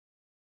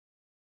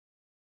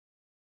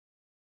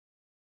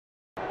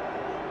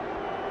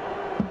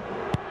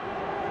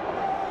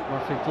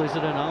Murphy plays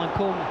it in, Alan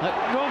Cole.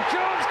 Rob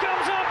Jones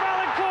comes up,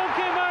 Alan Cole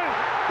came out,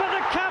 but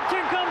the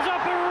captain comes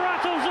up and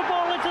rattles the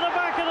ball into the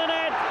back of the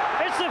net.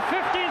 It's the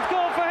 15th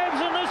goal for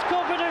Hibs in this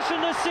competition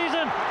this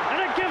season, and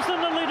it gives them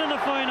the lead in the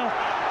final.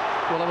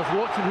 Well, I was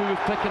watching who was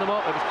picking him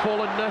up. It was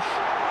Colin Nish,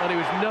 and he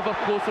was never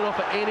close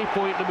enough at any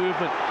point in the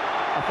movement.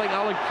 I think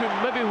Alan Cole,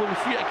 maybe when we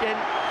see it again,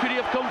 could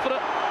he have come for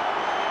it?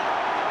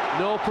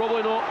 No,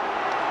 probably not.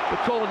 But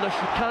Colin Nish,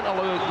 you can't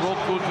allow Rob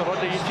Jones to run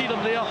there. You see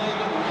them there.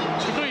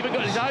 He's not even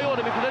got his eye on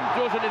him. If he then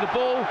draws into the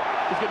ball,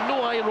 he's got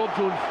no eye on Rob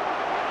Jones.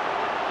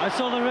 I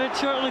saw the red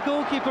shirt of the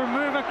goalkeeper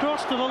move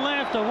across to the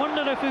left. I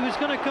wondered if he was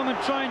going to come and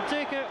try and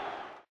take it.